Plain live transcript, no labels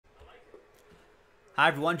Hi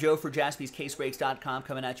everyone, Joe for JaspysCaseBreaks.com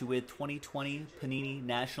coming at you with 2020 Panini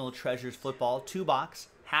National Treasures Football 2-box,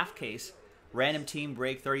 half case, random team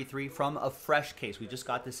break 33 from a fresh case. We just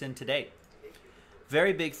got this in today.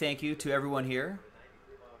 Very big thank you to everyone here.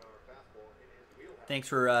 Thanks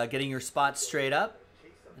for getting your spots straight up,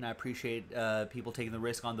 and I appreciate people taking the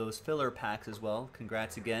risk on those filler packs as well.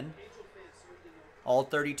 Congrats again. All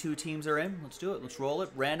 32 teams are in. Let's do it. Let's roll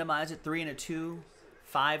it. Randomize it 3 and a 2.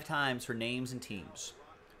 5 times for names and teams.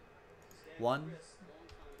 1,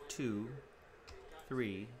 2,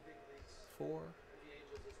 3, 4,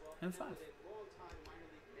 and 5.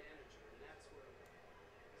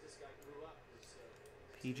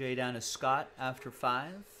 PJ down to Scott after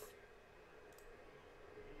 5.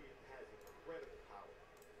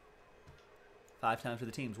 Five times for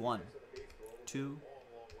the teams. 1, 2,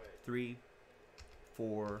 3,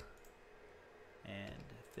 4, and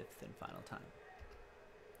 5th and final time.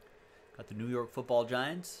 Got the New York Football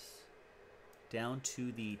Giants down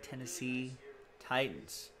to the Tennessee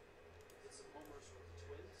Titans.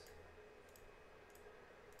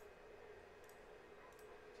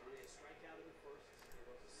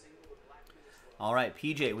 All right,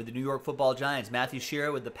 PJ with the New York Football Giants. Matthew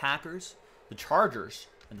Shearer with the Packers, the Chargers,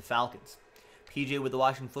 and the Falcons. PJ with the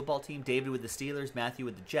Washington Football Team. David with the Steelers. Matthew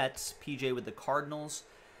with the Jets. PJ with the Cardinals.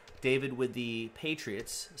 David with the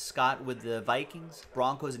Patriots, Scott with the Vikings,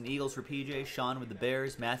 Broncos and Eagles for PJ, Sean with the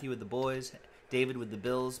Bears, Matthew with the Boys, David with the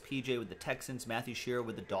Bills, PJ with the Texans, Matthew Shearer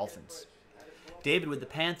with the Dolphins. David with the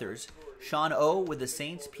Panthers, Sean O with the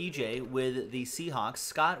Saints, PJ with the Seahawks,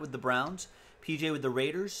 Scott with the Browns, PJ with the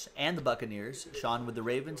Raiders and the Buccaneers, Sean with the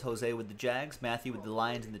Ravens, Jose with the Jags, Matthew with the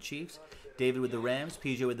Lions and the Chiefs, David with the Rams,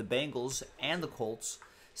 PJ with the Bengals and the Colts,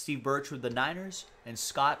 Steve Birch with the Niners, and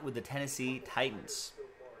Scott with the Tennessee Titans.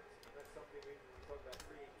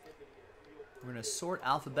 We're going to sort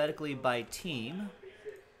alphabetically by team.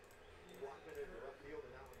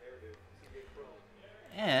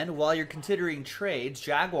 And while you're considering trades,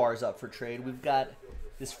 Jaguars up for trade, we've got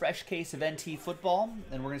this fresh case of NT football,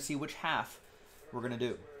 and we're going to see which half we're going to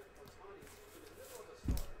do.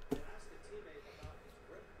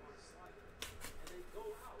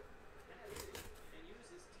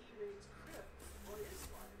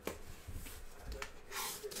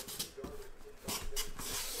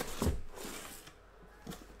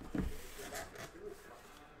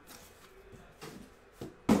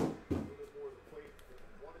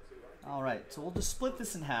 All right, so we'll just split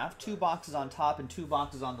this in half. 2 boxes on top and 2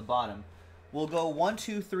 boxes on the bottom. We'll go 1,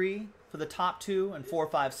 2, 3 for the top 2 and 4,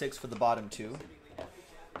 5, 6 for the bottom 2.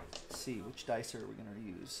 Let's see, which dice are we going to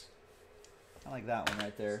use? I like that one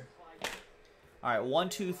right there. All right, 1,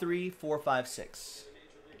 2, 3, 4, 5, 6.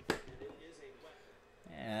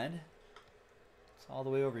 And it's all the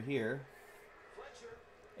way over here.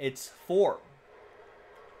 It's 4.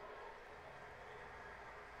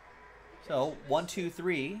 So 1, 2,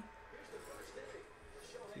 3.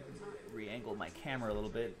 Re-angle my camera a little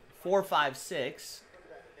bit. 4, 5, 6.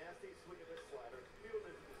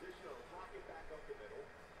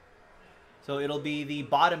 So it'll be the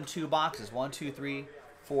bottom 2 boxes. 1, 2, 3,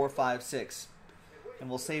 4, 5, 6. And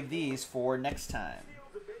we'll save these for next time,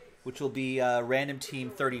 which will be random team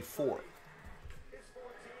 34.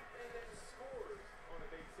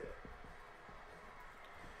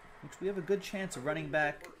 Which we have a good chance of running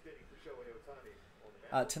back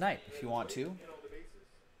tonight if you want to.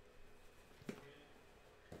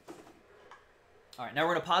 All right, now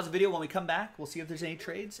we're going to pause the video. When we come back, we'll see if there's any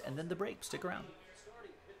trades and then the break. Stick around.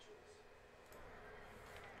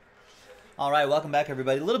 All right, welcome back,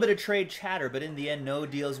 everybody. A little bit of trade chatter, but in the end, no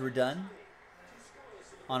deals were done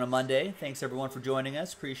on a Monday. Thanks, everyone, for joining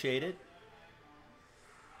us. Appreciate it.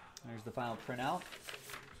 There's the final printout.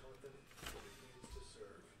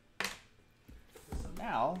 So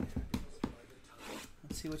now,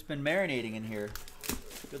 let's see what's been marinating in here.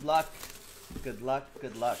 Good luck. Good luck.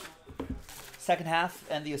 Good luck. Second half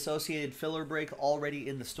and the associated filler break already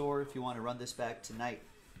in the store if you want to run this back tonight.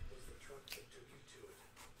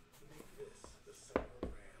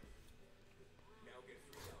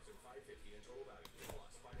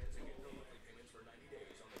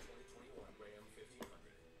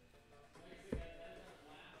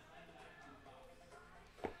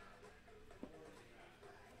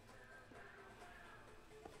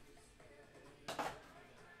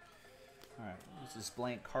 All right, use this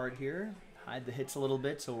blank card here. Hide the hits a little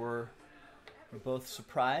bit so we're both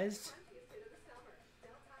surprised.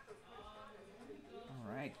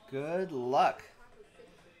 All right, good luck.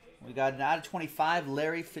 We got an out of 25,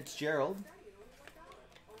 Larry Fitzgerald.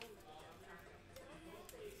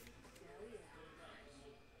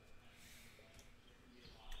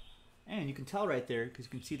 And you can tell right there, because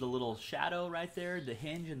you can see the little shadow right there, the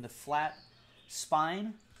hinge and the flat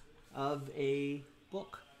spine of a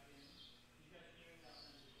book.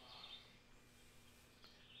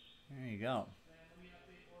 There you go.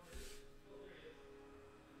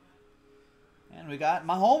 And we got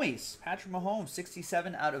Mahomes, Patrick Mahomes,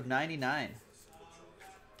 67 out of 99.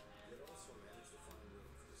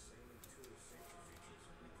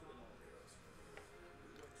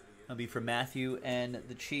 That'll be for Matthew and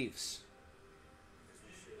the Chiefs.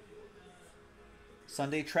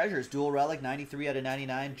 Sunday Treasures, dual relic, 93 out of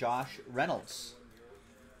 99, Josh Reynolds.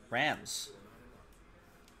 Rams.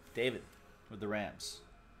 David with the Rams.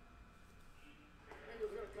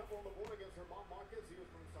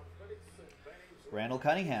 Randall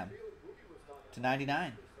Cunningham to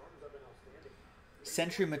 99.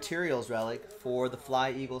 Century Materials relic for the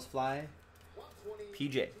Fly Eagles Fly.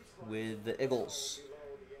 PJ with the Eagles.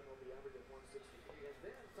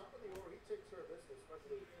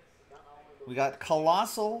 We got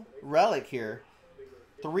Colossal relic here.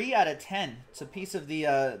 3 out of 10. It's a piece of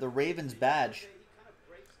the Ravens badge.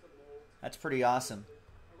 That's pretty awesome.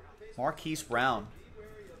 Marquise Brown.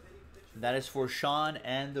 That is for Sean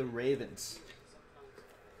and the Ravens.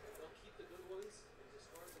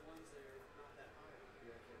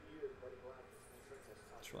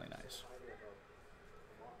 That's really nice.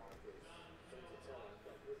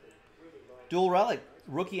 Dual relic.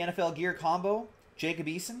 Rookie NFL gear combo. Jacob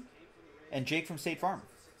Eason and Jake from State Farm.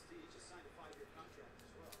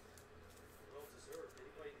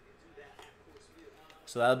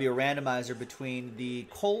 So that'll be a randomizer between the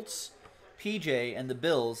Colts, PJ, and the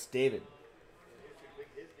Bills, David.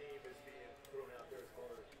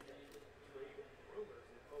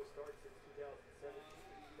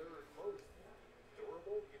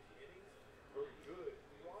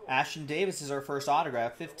 Ashton Davis is our first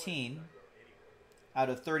autograph, 15 out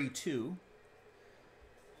of 32.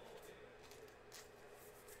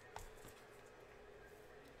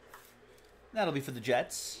 That'll be for the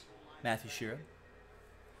Jets, Matthew Shearer.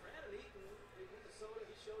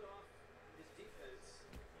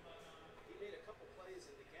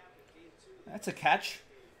 That's a catch.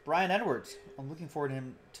 Brian Edwards. I'm looking forward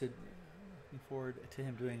to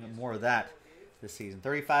him doing more of that this season.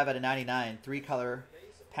 35 out of 99, 3-color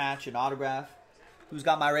patch and autograph. Who's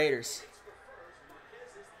got my Raiders?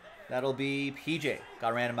 That'll be PJ. Got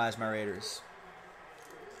to randomize my Raiders.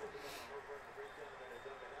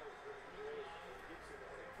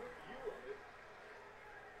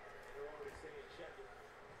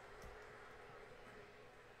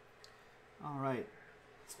 All right.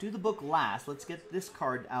 Let's do the book last. Let's get this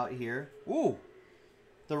card out here. Ooh.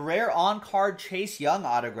 The rare on-card Chase Young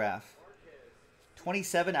autograph.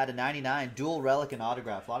 27 out of 99. Dual relic and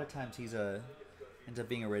autograph. A lot of times he's ends up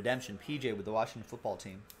being a redemption. PJ with the Washington football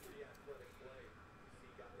team.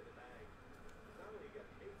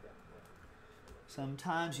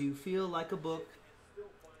 Sometimes you feel like a book.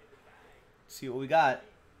 Let's see what we got.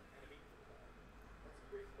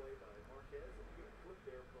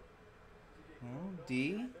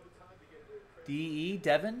 D-E,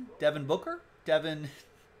 Devin Booker?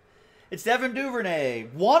 It's Devin Duvernay.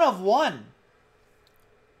 1 of 1.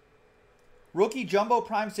 Rookie Jumbo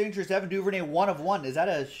Prime Signatures, Devin Duvernay, 1 of 1. Is that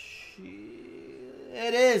a...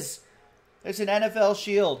 It is. It's an NFL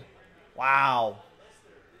Shield. Wow.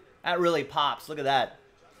 That really pops. Look at that.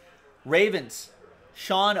 Ravens.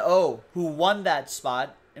 Sean O., who won that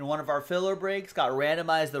spot in one of our filler breaks, got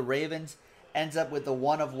randomized the Ravens. Ends up with the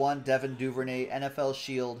 1 of 1 Devin Duvernay NFL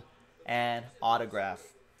Shield and autograph.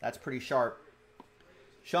 That's pretty sharp.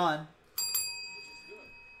 Sean,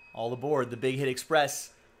 all aboard the Big Hit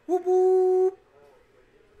Express. Whoop whoop.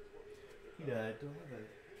 Do I have a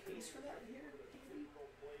case for that here?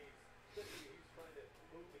 I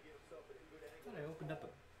thought I opened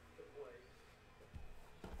up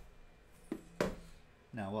a...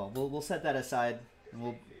 No, well, we'll set that aside, and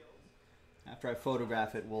we'll after I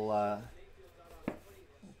photograph it, we'll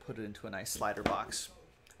put it into a nice slider box.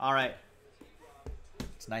 All right.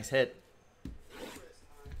 It's a nice hit.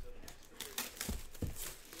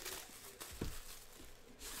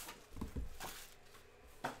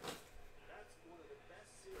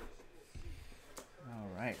 All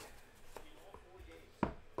right.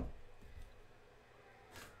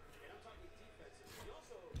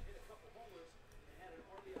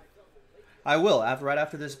 I will right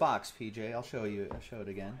after this box, PJ. I'll show it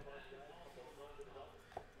again.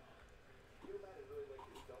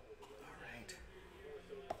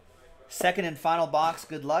 Second and final box.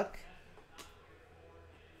 Good luck.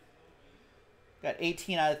 Got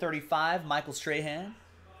 18 out of 35. Michael Strahan.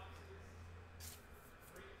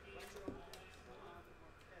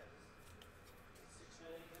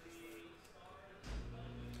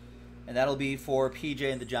 And that'll be for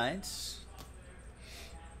PJ and the Giants.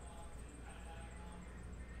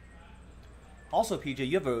 Also, PJ,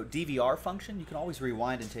 you have a DVR function. You can always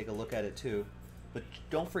rewind and take a look at it too. But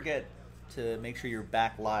don't forget to make sure you're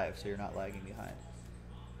back live so you're not lagging behind.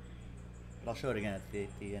 But I'll show it again at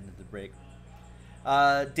the end of the break.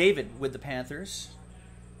 David with the Panthers.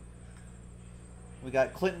 We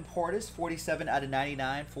got Clinton Portis, 47 out of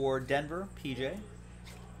 99 for Denver, PJ.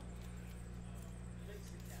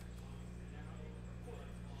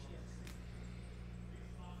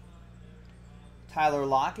 Tyler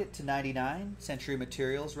Lockett to 99, Century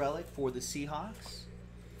Materials relic for the Seahawks.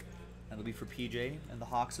 That'll be for PJ and the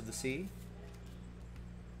Hawks of the Sea.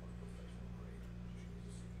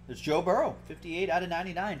 There's Joe Burrow, 58 out of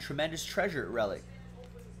 99, Tremendous Treasure relic.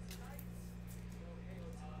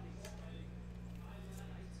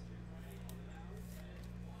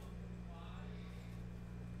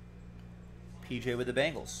 PJ with the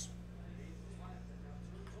Bengals.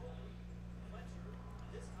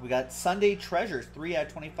 We got Sunday Treasures, 3 out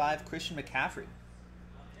of 25, Christian McCaffrey.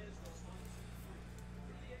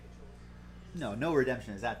 No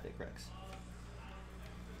redemption is that thick, Rex.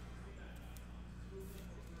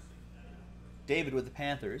 David with the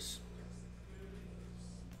Panthers.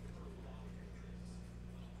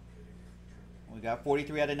 We got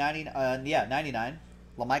 43 out of 99.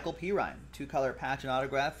 LaMichael Pirine, 2-color patch and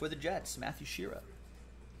autograph for the Jets. Matthew Shearer.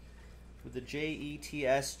 With the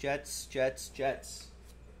Jets, Jets.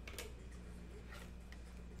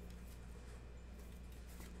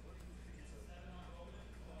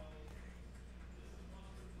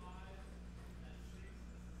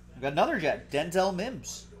 We got another Jet, Denzel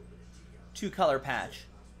Mims. 2-color patch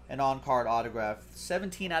and on-card autograph.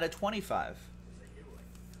 17 out of 25.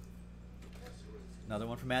 Another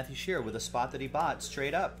one from Matthew Shearer with a spot that he bought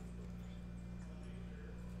straight up.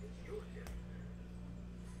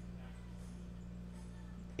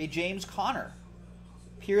 A James Conner.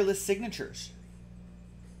 Peerless Signatures.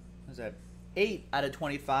 What is that? 8 out of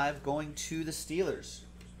 25 going to the Steelers.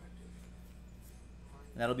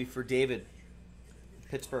 And that'll be for David,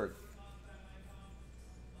 Pittsburgh.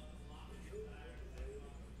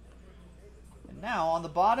 And now on the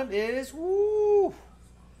bottom is,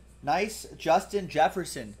 nice Justin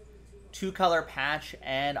Jefferson. 2-color patch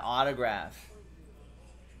and autograph.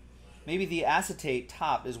 Maybe the acetate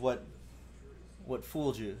top is what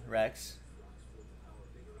fooled you, Rex.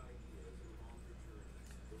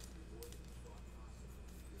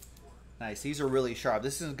 Nice. These are really sharp.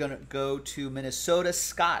 This is going to go to Minnesota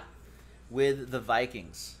Scott with the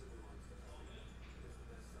Vikings.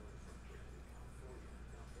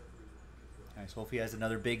 Nice. Hope he has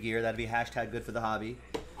another big year. That'd be hashtag good for the hobby.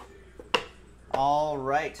 All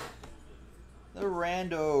right. The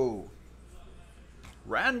Rando.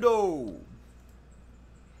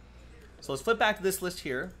 So let's flip back to this list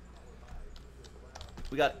here.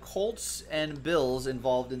 We got Colts and Bills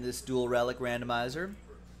involved in this dual relic randomizer.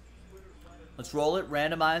 Let's roll it,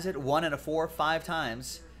 randomize it, 1 and a 4, 5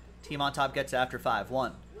 times. Team on top gets after 5.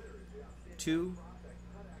 1, 2,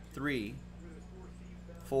 3,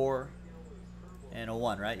 4, and a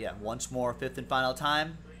 1, right? Yeah, once more, 5th and final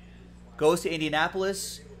time. Goes to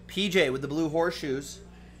Indianapolis. PJ with the blue horseshoes.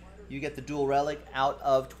 You get the dual relic out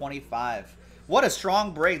of 25. What a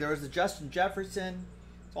strong break. There was the Justin Jefferson.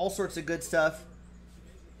 All sorts of good stuff,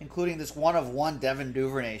 including this 1-of-1 Devin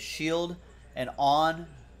Duvernay shield and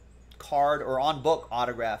on-card or on-book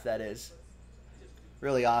autograph, that is.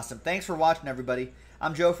 Really awesome. Thanks for watching, everybody.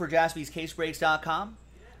 I'm Joe for JaspysCaseBreaks.com.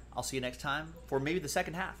 I'll see you next time for maybe the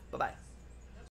second half. Bye-bye.